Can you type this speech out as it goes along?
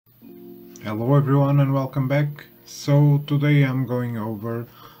Hello everyone and welcome back. So today I'm going over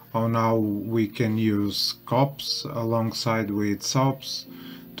on how we can use COPS alongside with SOPS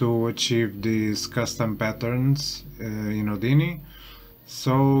to achieve these custom patterns in Houdini.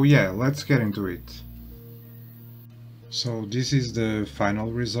 So yeah, let's get into it. So this is the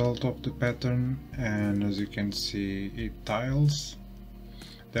final result of the pattern, and as you can see it tiles.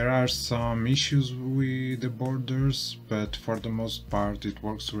 There are some issues with the borders, but for the most part it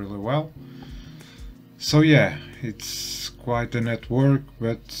works really well. So yeah, it's quite a network,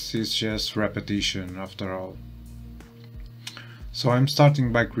 but it's just repetition after all. So I'm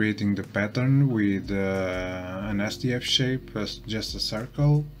starting by creating the pattern with an SDF shape as just a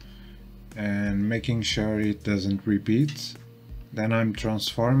circle and making sure it doesn't repeat. Then I'm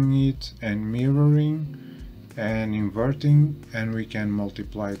transforming it and mirroring and inverting, and we can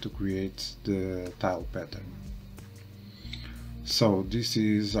multiply to create the tile pattern. So this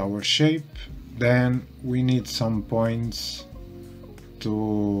is our shape. Then we need some points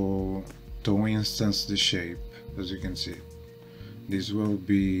to instance the shape. As you can see, this will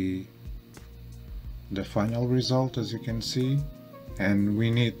be the final result, as you can see, and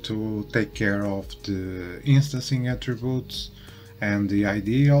we need to take care of the instancing attributes and the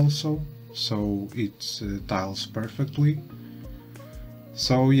ID also, so it tiles perfectly.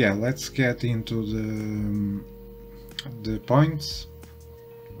 So yeah, let's get into the points.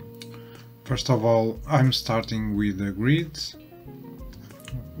 First of all, I'm starting with a grid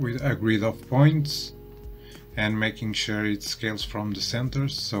of points and making sure it scales from the center,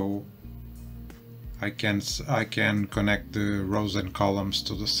 so I can connect the rows and columns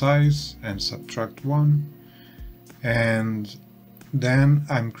to the size and subtract 1. And then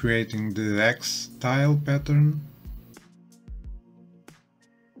I'm creating the X tile pattern.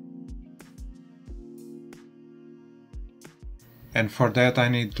 And for that I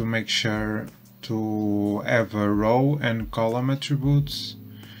need to make sure to have a row and column attributes.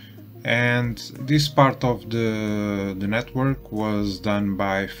 And this part of the network was done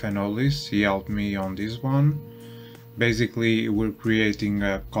by Fenolis. He helped me on this one. Basically we're creating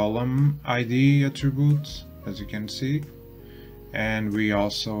a column ID attribute, as you can see, and we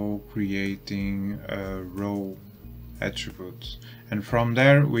also creating a row attributes, and from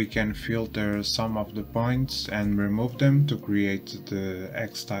there we can filter some of the points and remove them to create the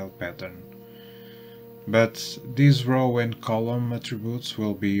X tile pattern. But these row and column attributes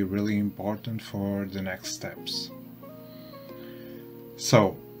will be really important for the next steps.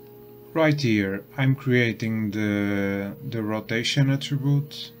 So right here I'm creating the rotation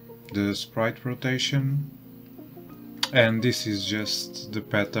attribute, the sprite rotation, and this is just the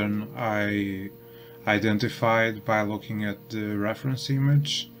pattern I identified by looking at the reference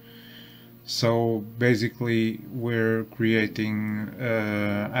image. So basically we're creating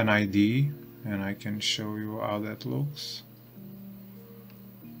an ID, and I can show you how that looks.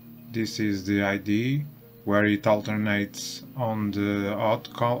 This is the ID, where it alternates on the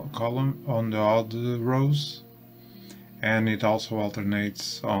odd column, on the odd rows, and it also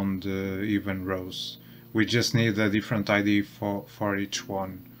alternates on the even rows. We just need a different ID for each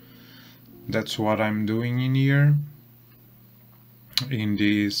one. That's what I'm doing in here, in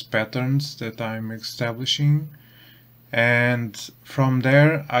these patterns that I'm establishing. And from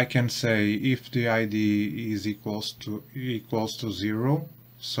there I can say if the ID is equals to 0,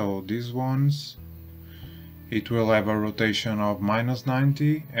 so these ones, it will have a rotation of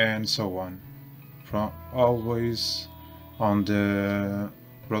 -90 and so on, from always on the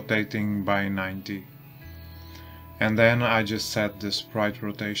rotating by 90. And then I just set the sprite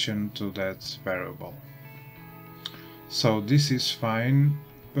rotation to that variable. So this is fine,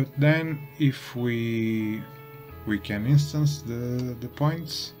 but then if we can instance the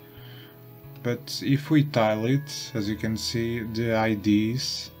points, but if we tile it, as you can see, the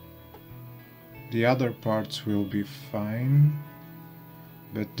IDs, the other parts will be fine,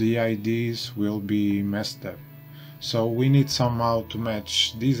 but the IDs will be messed up. So we need somehow to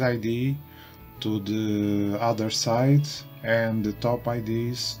match this ID to the other side and the top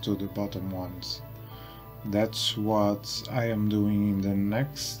IDs to the bottom ones. That's what I am doing in the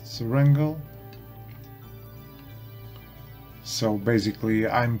next wrangle. So basically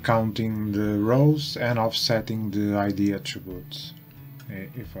I'm counting the rows and offsetting the ID attributes.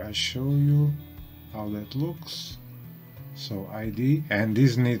 If I show you how that looks, so ID, and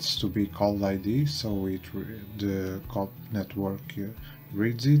this needs to be called ID, so the COP network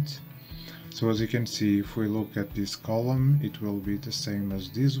reads it. So as you can see, if we look at this column, it will be the same as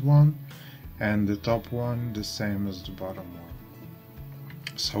this one, and the top one the same as the bottom one.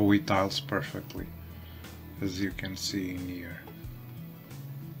 So it tiles perfectly, as you can see in here.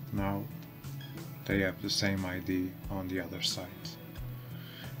 Now they have the same ID on the other side.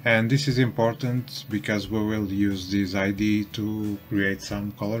 And this is important because we will use this ID to create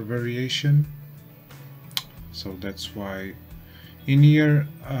some color variation. So that's why in here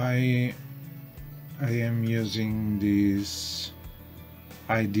I am using this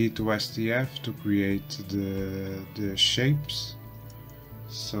ID to STF to create the shapes.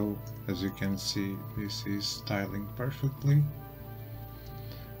 So as you can see, this is styling perfectly.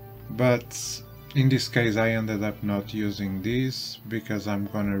 But in this case I ended up not using this because I'm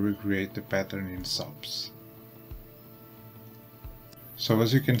gonna recreate the pattern in SOPS. So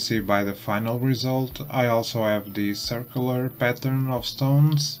as you can see by the final result, I also have the circular pattern of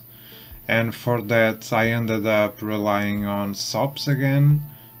stones, and for that I ended up relying on SOPS again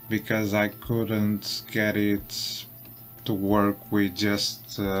because I couldn't get it to work with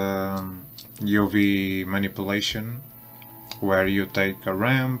just UV manipulation, where you take a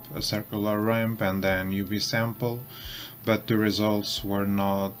ramp, a circular ramp, and then UV sample, but the results were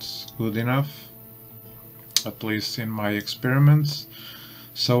not good enough, at least in my experiments.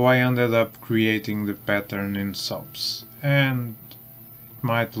 So I ended up creating the pattern in SOPS, and it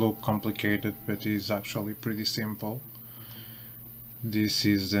might look complicated, but it's actually pretty simple. This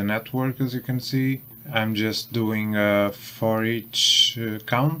is the network, as you can see. I'm just doing a for each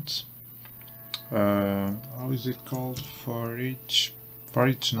count. How is it called? For each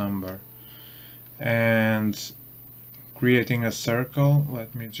number, and creating a circle.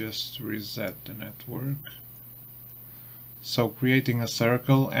 Let me just reset the network. So creating a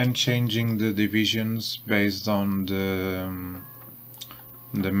circle and changing the divisions based on the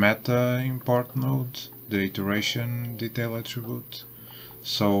meta import node, the iteration detail attribute.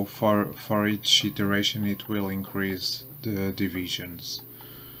 So for each iteration it will increase the divisions.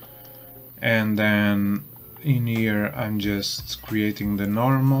 And then in here I'm just creating the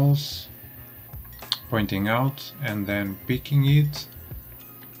normals, pointing out, and then picking it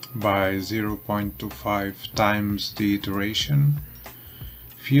by 0.25 times the iteration,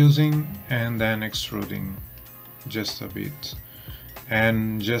 fusing, and then extruding just a bit.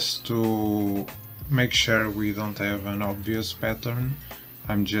 And just to make sure we don't have an obvious pattern,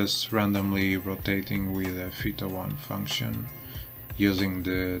 I'm just randomly rotating with a theta1 function using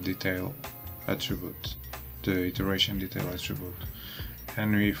the detail attribute, the iteration detail attribute.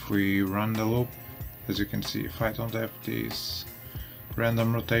 And if we run the loop, as you can see, if I don't have this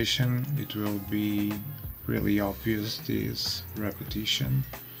random rotation, it will be really obvious, this repetition.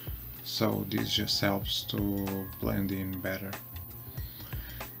 So this just helps to blend in better.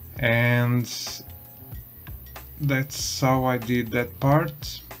 And that's how I did that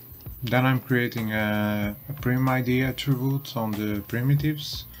part. Then I'm creating a prim ID attribute on the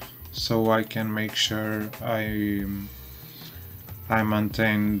primitives, so I can make sure I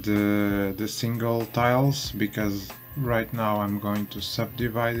maintain the single tiles, because right now I'm going to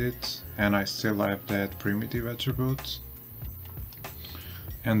subdivide it and I still have that primitive attribute.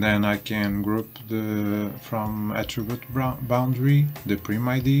 And then I can group from attribute boundary the prim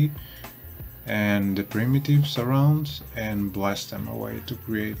ID and the primitives around and blast them away to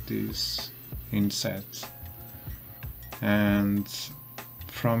create this inset. And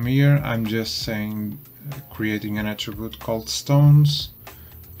from here I'm just saying creating an attribute called stones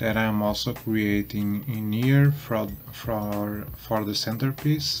that I'm also creating in here for the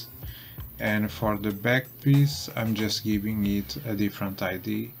centerpiece, and for the back piece I'm just giving it a different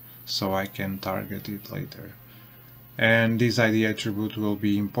ID so I can target it later. And this ID attribute will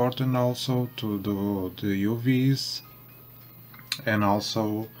be important also to do the UVs and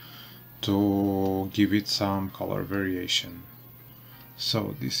also to give it some color variation.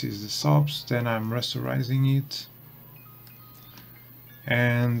 So this is the SOPS, then I'm rasterizing it.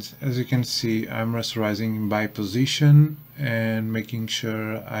 And as you can see, I'm rasterizing by position and making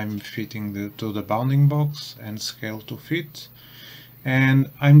sure I'm fitting to the bounding box and scale to fit.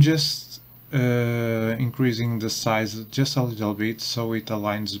 And I'm just increasing the size just a little bit so it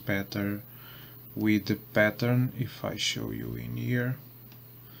aligns better with the pattern. If I show you in here,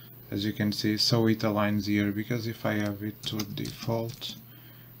 as you can see, so it aligns here, because if I have it to default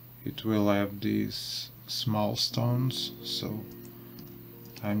it will have these small stones, so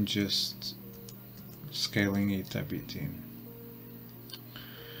I'm just scaling it a bit in.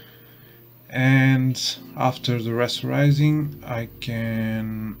 And after the rasterizing I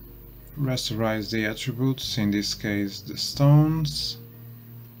can rasterize the attributes, in this case the stones,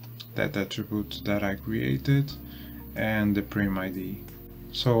 that attribute that I created, and the prim ID.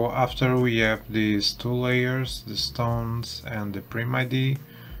 So after we have these two layers, the stones and the prim ID,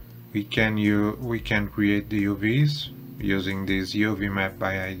 we can create the UVs using this UV map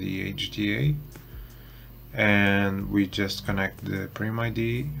by ID HDA. and we just connect the prim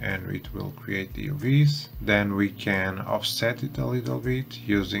ID and it will create the UVs. Then we can offset it a little bit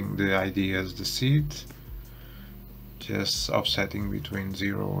using the ID as the seed, just offsetting between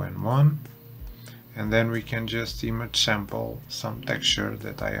 0 and 1. And then we can just image sample some texture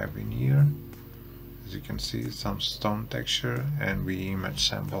that I have in here. As you can see, some stone texture, and we image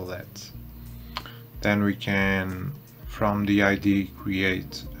sample that. Then we can, from the ID,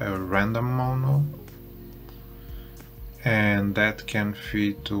 create a random mono, and that can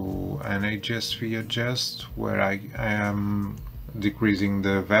feed to an HSV adjust, where I am decreasing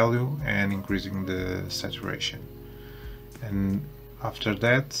the value and increasing the saturation. And after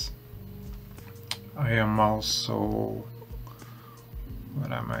that, I am also,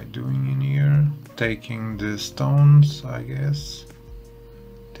 what am I doing in here? Taking the stones, I guess.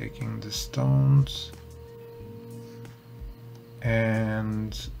 Taking the stones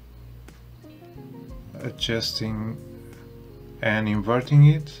and adjusting and inverting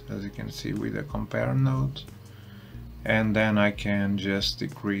it, as you can see with the compare node. And then I can just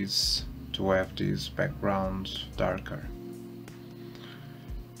decrease to have this background darker.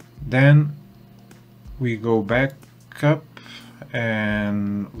 Then we go back up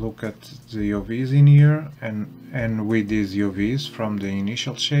and look at the UVs in here, and with these UVs from the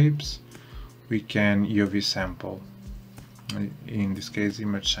initial shapes we can UV sample, in this case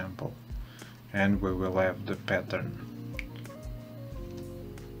image sample, and we will have the pattern.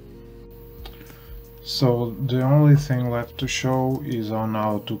 So the only thing left to show is on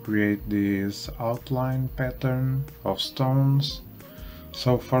how to create this outline pattern of stones.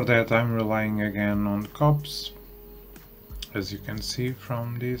 So for that I'm relying again on SOPS, as you can see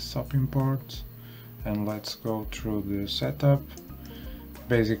from this SOP import, and let's go through the setup.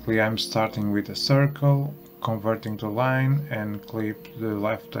 Basically I'm starting with a circle, converting to line, and clip the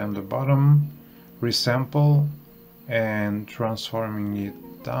left and the bottom, resample and transforming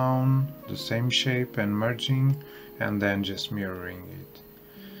it down the same shape and merging, and then just mirroring it.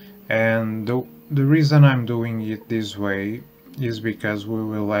 And the reason I'm doing it this way is because we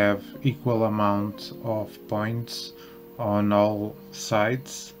will have equal amount of points on all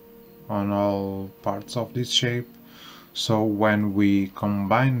sides, on all parts of this shape. So when we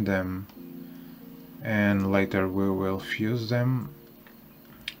combine them and later we will fuse them,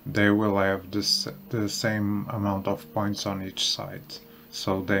 they will have the same amount of points on each side,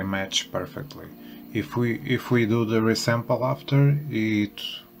 so they match perfectly. If we do the resample after, it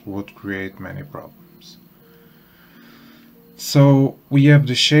would create many problems. So we have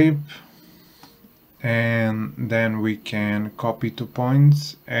the shape, and then we can copy 2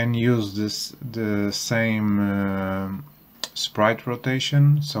 points and use the same sprite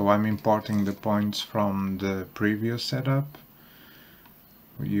rotation. So I'm importing the points from the previous setup.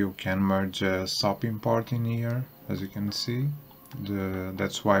 You can merge a SOP import in here, as you can see.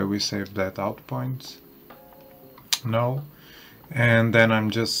 That's why we saved that out point null. And then I'm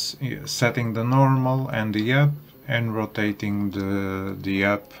just setting the normal and the up, and rotating the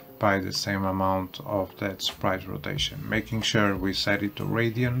up by the same amount of that sprite rotation, making sure we set it to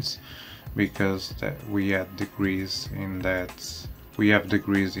radians, because we have degrees in the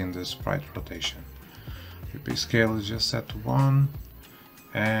sprite rotation. VP scale is just set to 1,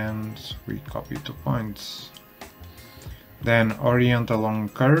 and we copy 2 points. Then orient along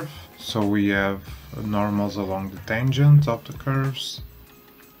curve, so we have normals along the tangent of the curves.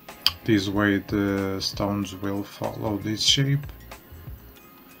 This way the stones will follow this shape.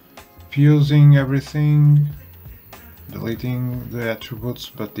 Fusing everything, deleting the attributes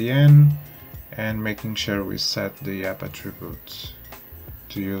but the n, and making sure we set the app attribute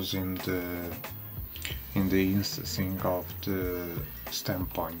to use in the instancing of the stem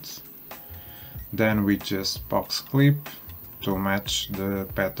points. Then we just box clip to match the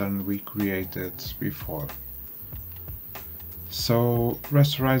pattern we created before. So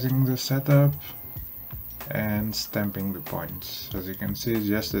rasterizing the setup and stamping the points. As you can see,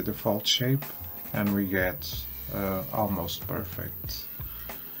 just the default shape, and we get almost perfect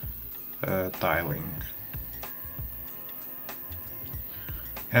tiling.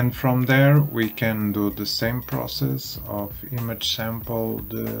 And from there we can do the same process of image sample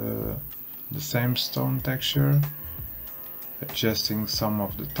the same stone texture, adjusting some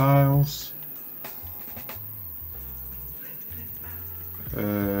of the tiles,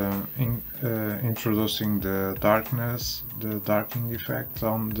 introducing the darkness, the darkening effect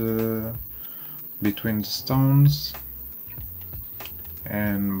on between the stones,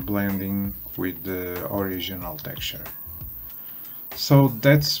 and blending with the original texture. So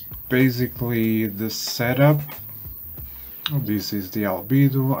that's basically the setup. This is the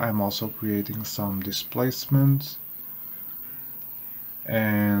albedo. I'm also creating some displacement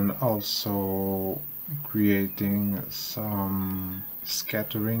and also creating some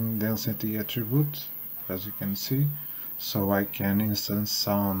scattering density attribute, as you can see, so I can instance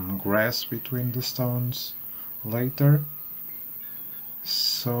some grass between the stones later.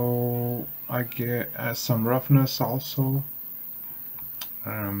 So I get some roughness also,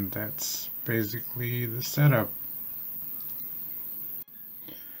 and that's basically the setup.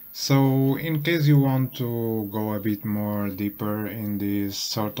 So in case you want to go a bit more deeper in these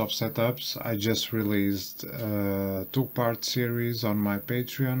sort of setups, I just released a two-part series on my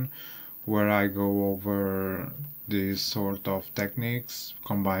Patreon where I go over these sort of techniques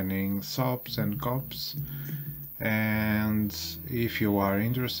combining SOPS and COPS. And if you are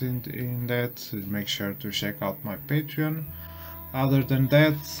interested in that, make sure to check out my Patreon. Other than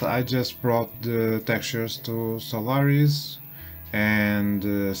that, I just brought the textures to Solaris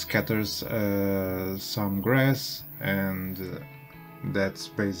and scatters some grass, and that's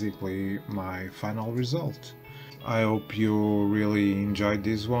basically my final result. I hope you really enjoyed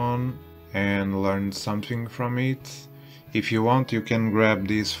this one and learned something from it. If you want, you can grab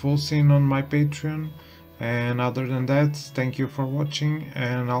this full scene on my Patreon. And other than that, thank you for watching,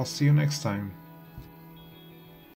 and I'll see you next time.